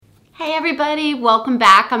Hey everybody, welcome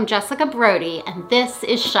back. I'm Jessica Brody and this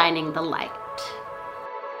is Shining the Light.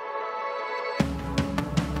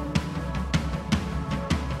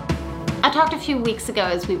 I talked a few weeks ago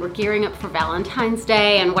as we were gearing up for Valentine's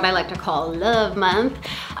Day and what I like to call Love Month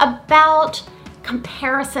about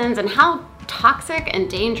comparisons and how toxic and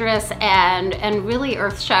dangerous and really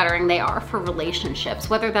earth-shattering they are for relationships,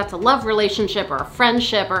 whether that's a love relationship or a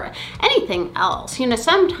friendship or anything else. You know,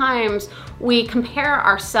 sometimes we compare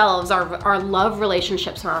ourselves, our love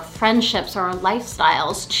relationships or our friendships or our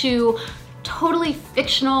lifestyles to totally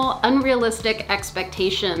fictional, unrealistic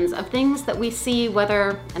expectations of things that we see,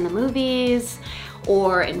 whether in the movies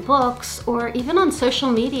or in books or even on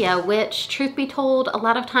social media, which, truth be told, a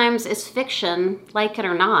lot of times is fiction, like it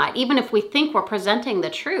or not. Even if we think we're presenting the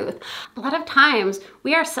truth, a lot of times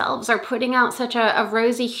we ourselves are putting out such a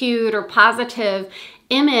rosy-hued or positive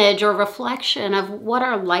image or reflection of what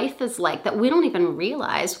our life is like that we don't even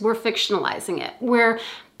realize we're fictionalizing it. We're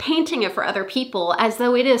painting it for other people as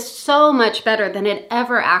though it is so much better than it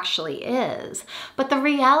ever actually is. But the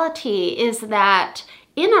reality is that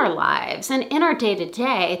in our lives and in our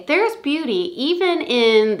day-to-day, there's beauty even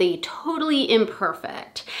in the totally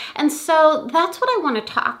imperfect. And so that's what I want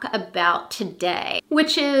to talk about today,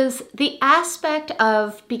 which is the aspect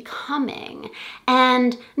of becoming,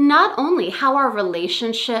 and not only how our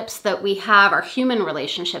relationships that we have, our human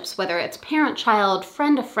relationships, whether it's parent-child,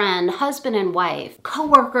 friend-to-friend, husband and wife,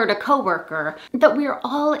 coworker to coworker, that we're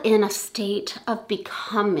all in a state of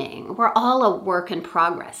becoming. We're all a work in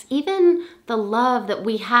progress. Even the love that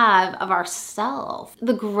we have of ourselves,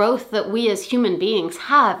 the growth that we as human beings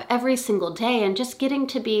have every single day, and just getting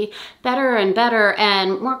to be better and better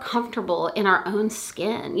and more comfortable in our own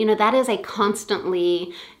skin. You know, that is a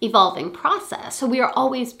constantly evolving process. So we are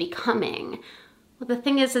always becoming. Well, the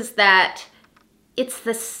thing is that it's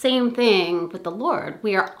the same thing with the Lord.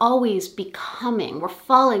 We are always becoming. We're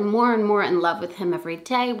falling more and more in love with Him every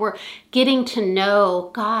day. We're getting to know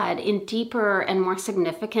God in deeper and more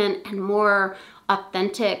significant and more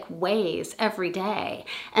authentic ways every day.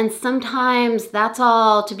 And sometimes that's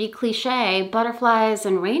all, to be cliche, butterflies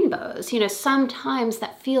and rainbows. You know, sometimes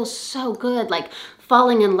that feels so good, like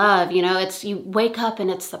falling in love. You know, it's, you wake up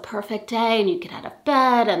and it's the perfect day and you get out of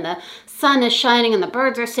bed and the sun is shining and the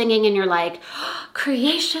birds are singing and you're like, oh,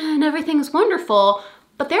 creation, everything's wonderful.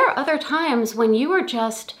 But there are other times when you are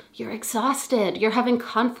just, you're exhausted, you're having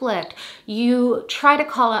conflict, you try to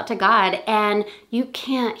call out to God and you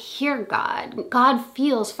can't hear God. God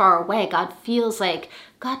feels far away. God feels like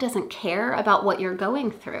God doesn't care about what you're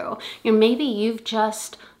going through. You know, maybe you've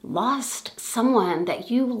just lost someone that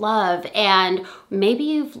you love, and maybe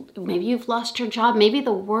you've lost your job. Maybe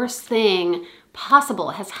the worst thing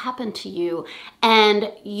possible has happened to you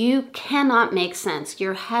and you cannot make sense.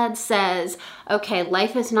 Your head says, okay,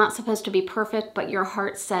 life is not supposed to be perfect, but your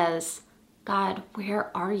heart says, God,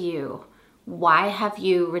 where are you? Why have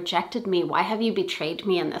you rejected me? Why have you betrayed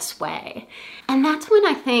me in this way? And that's when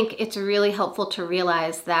I think it's really helpful to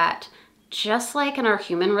realize that just like in our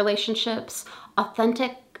human relationships,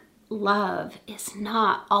 authentic love is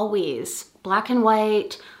not always black and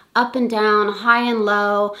white, up and down, high and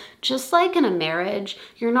low. Just like in a marriage,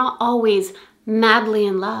 you're not always madly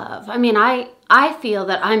in love. I mean, I feel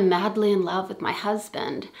that I'm madly in love with my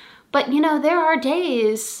husband. But you know, there are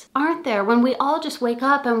days, aren't there, when we all just wake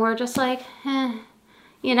up and we're just like,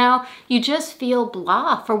 you know, you just feel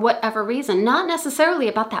blah for whatever reason. Not necessarily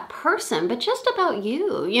about that person, but just about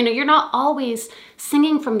you. You know, you're not always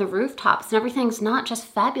singing from the rooftops and everything's not just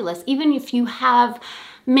fabulous. Even if you have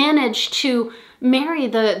managed to marry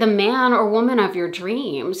the man or woman of your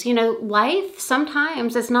dreams, you know, life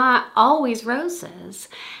sometimes is not always roses.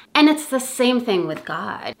 And it's the same thing with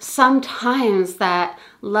God. Sometimes that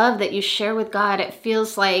love that you share with God, it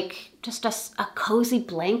feels like just a cozy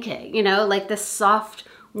blanket, you know, like this soft,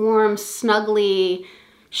 warm, snuggly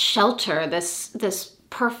shelter, this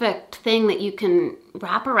perfect thing that you can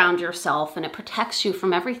wrap around yourself and it protects you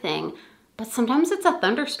from everything. But sometimes it's a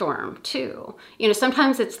thunderstorm too. You know,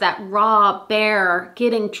 sometimes it's that raw, bare,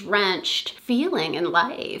 getting drenched feeling in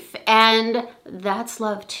life. And that's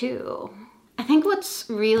love too. I think what's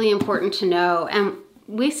really important to know, and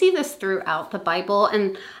we see this throughout the Bible,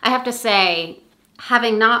 and I have to say,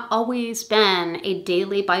 having not always been a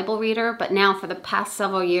daily Bible reader, but now for the past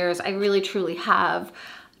several years, I really truly have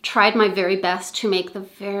tried my very best to make the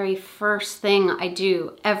very first thing I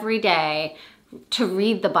do every day to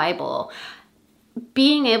read the Bible.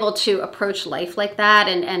 Being able to approach life like that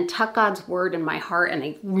and tuck God's word in my heart in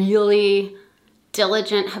a really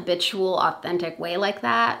diligent, habitual, authentic way like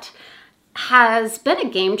that has been a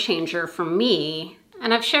game changer for me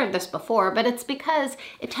And I've shared this before, but it's because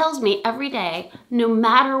it tells me every day, no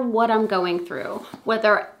matter what I'm going through,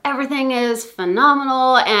 whether everything is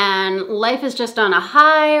phenomenal and life is just on a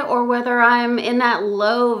high, or whether I'm in that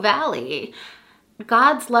low valley,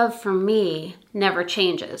 God's love for me never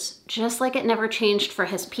changes, just like it never changed for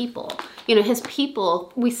his people. You know, his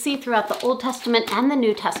people, we see throughout the Old Testament and the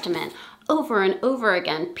New Testament, over and over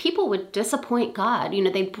again, people would disappoint God. You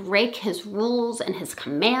know, they'd break his rules and his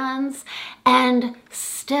commands, and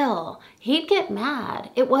still he'd get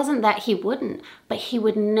mad. It wasn't that he wouldn't, but he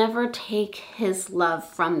would never take his love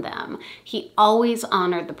from them. He always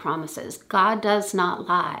honored the promises. God does not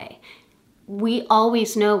lie. We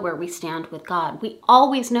always know where we stand with God. We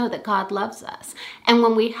always know that God loves us. And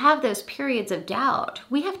when we have those periods of doubt,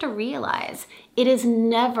 we have to realize it is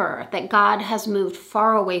never that God has moved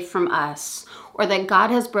far away from us or that God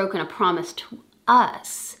has broken a promise to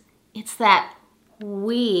us. It's that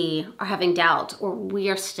we are having doubt, or we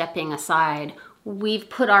are stepping aside. We've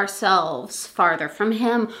put ourselves farther from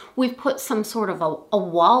him. We've put some sort of a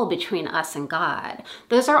wall between us and God.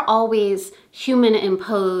 Those are always human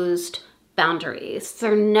imposed boundaries.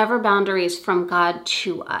 They're never boundaries from God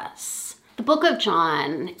to us. The book of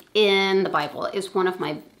John in the Bible is one of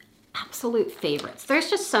my absolute favorites. There's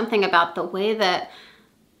just something about the way that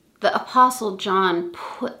the Apostle John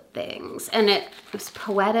put things, and it was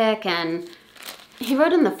poetic. And he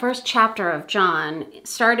wrote in the first chapter of John,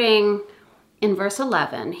 starting in verse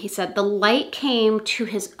 11, he said, "The light came to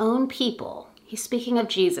his own people." He's speaking of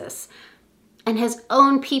Jesus. "And his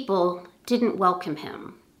own people didn't welcome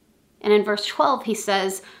him." And in verse 12, he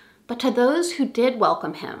says, "But to those who did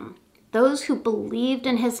welcome him, those who believed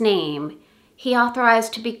in his name, he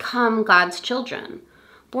authorized to become God's children,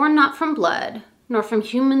 born not from blood, nor from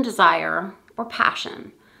human desire or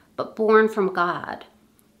passion, but born from God.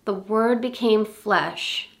 The Word became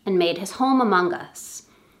flesh and made his home among us.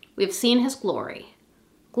 We have seen his glory,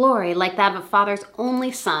 glory like that of a Father's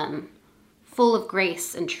only Son, full of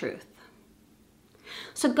grace and truth."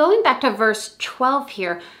 So going back to verse 12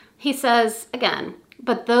 here, he says again,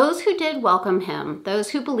 "But those who did welcome him, those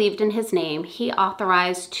who believed in his name, he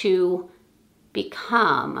authorized to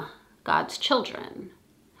become God's children."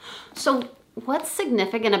 So what's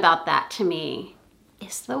significant about that to me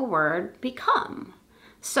is the word become.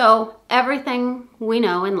 So everything we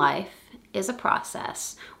know in life is a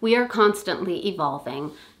process. We are constantly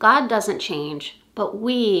evolving. God doesn't change, but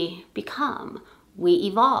we become, we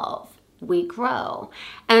evolve, we grow.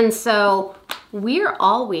 And so we're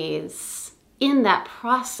always in that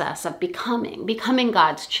process of becoming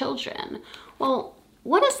God's children. Well,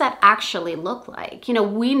 what does that actually look like? You know,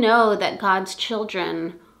 we know that God's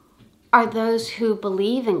children are those who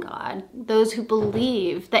believe in God, those who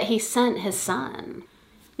believe that he sent his Son.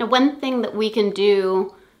 Now, one thing that we can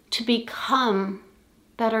do to become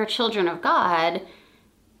better children of God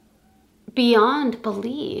beyond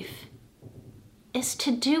belief is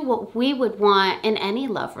to do what we would want in any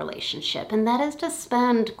love relationship, and that is to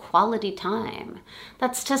spend quality time.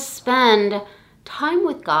 That's to spend time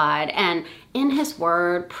with God and in his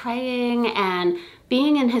word, praying and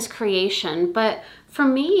being in his creation. But for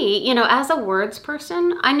me, you know, as a words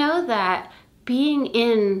person, I know that being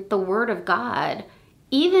in the word of God,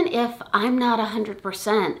 even if I'm not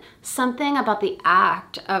 100%, something about the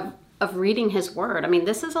act of reading his word. I mean,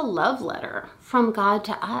 this is a love letter from God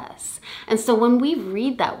to us. And so when we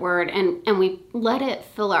read that word and we let it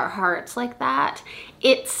fill our hearts like that,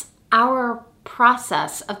 it's our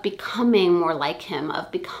process of becoming more like him,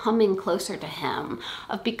 of becoming closer to him,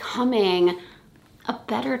 of becoming a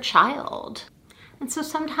better child. And so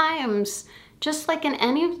sometimes, just like in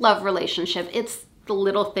any love relationship, it's the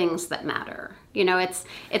little things that matter. You know,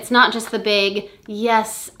 it's not just the big,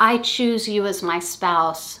 yes, I choose you as my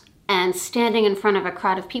spouse, and standing in front of a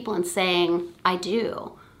crowd of people and saying, I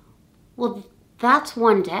do. Well, that's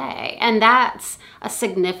one day, and that's a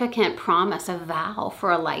significant promise, a vow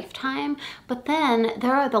for a lifetime. But then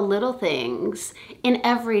there are the little things in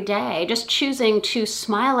every day, just choosing to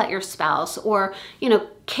smile at your spouse, or, you know,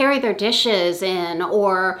 carry their dishes in,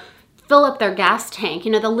 or fill up their gas tank,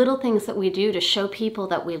 you know, the little things that we do to show people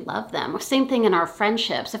that we love them. Or same thing in our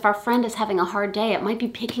friendships. If our friend is having a hard day, it might be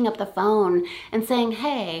picking up the phone and saying,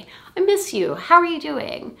 hey, I miss you. How are you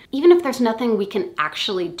doing? Even if there's nothing we can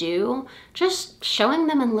actually do, just showing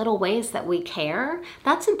them in little ways that we care,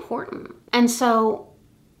 that's important. And so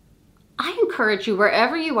I encourage you,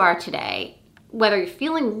 wherever you are today, whether you're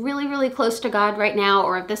feeling really, really close to God right now,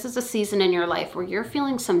 or if this is a season in your life where you're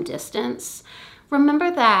feeling some distance,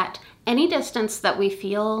 remember that any distance that we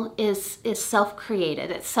feel is self-created,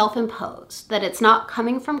 it's self-imposed, that it's not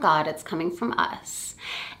coming from God, it's coming from us.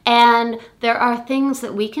 And there are things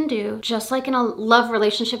that we can do, just like in a love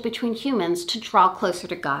relationship between humans, to draw closer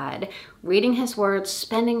to God. Reading his words,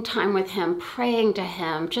 spending time with him, praying to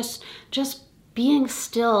him, just being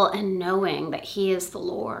still and knowing that he is the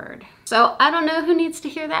Lord. So I don't know who needs to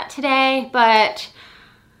hear that today, but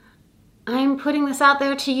I'm putting this out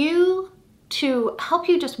there to you to help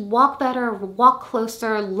you just walk better, walk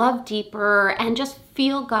closer, love deeper, and just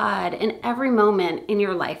feel God in every moment in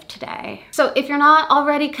your life today. So if you're not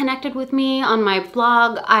already connected with me on my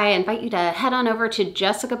blog, I invite you to head on over to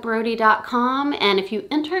jessicabrody.com, and if you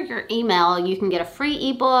enter your email, you can get a free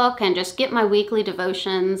ebook and just get my weekly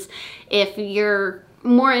devotions. If you're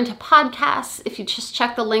more into podcasts, if you just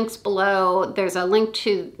check the links below, there's a link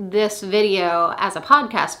to this video as a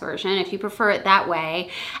podcast version if you prefer it that way.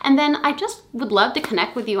 And then I just would love to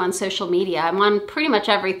connect with you on social media. I'm on pretty much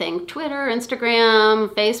everything: Twitter, Instagram,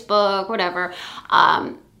 Facebook, whatever,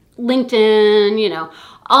 LinkedIn, you know,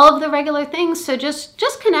 all of the regular things. So just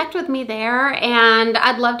connect with me there, and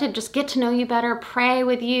I'd love to just get to know you better, pray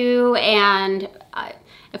with you, and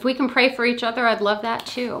if we can pray for each other, I'd love that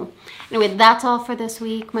too. Anyway, that's all for this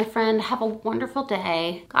week, my friend. Have a wonderful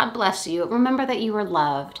day. God bless you. Remember that you are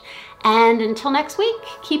loved. And until next week,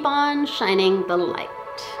 keep on shining the light.